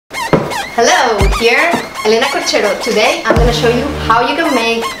Hello, here Elena Corchero. Today I'm going to show you how you can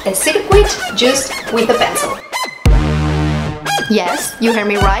make a circuit just with a pencil. Yes, you heard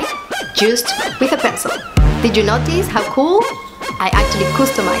me right, just with a pencil. Did you notice how cool? I actually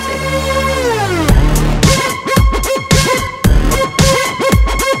customized it.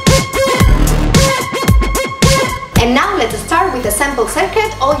 And now let's start with a sample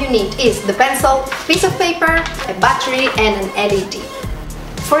circuit. All you need is the pencil, piece of paper, a battery and an LED.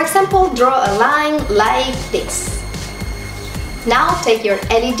 For example, draw a line like this. Now take your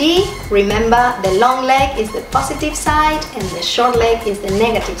LED, remember the long leg is the positive side and the short leg is the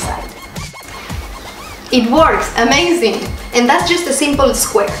negative side. It works, amazing! And that's just a simple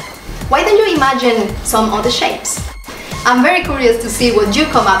square. Why don't you imagine some other shapes? I'm very curious to see what you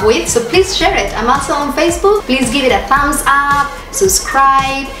come up with, so please share it. I'm also on Facebook. Please give it a thumbs up,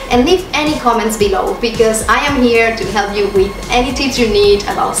 subscribe, and leave any comments below because I am here to help you with any tips you need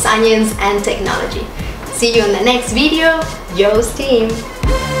about science and technology. See you in the next video.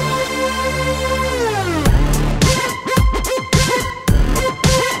 YoSTEAM!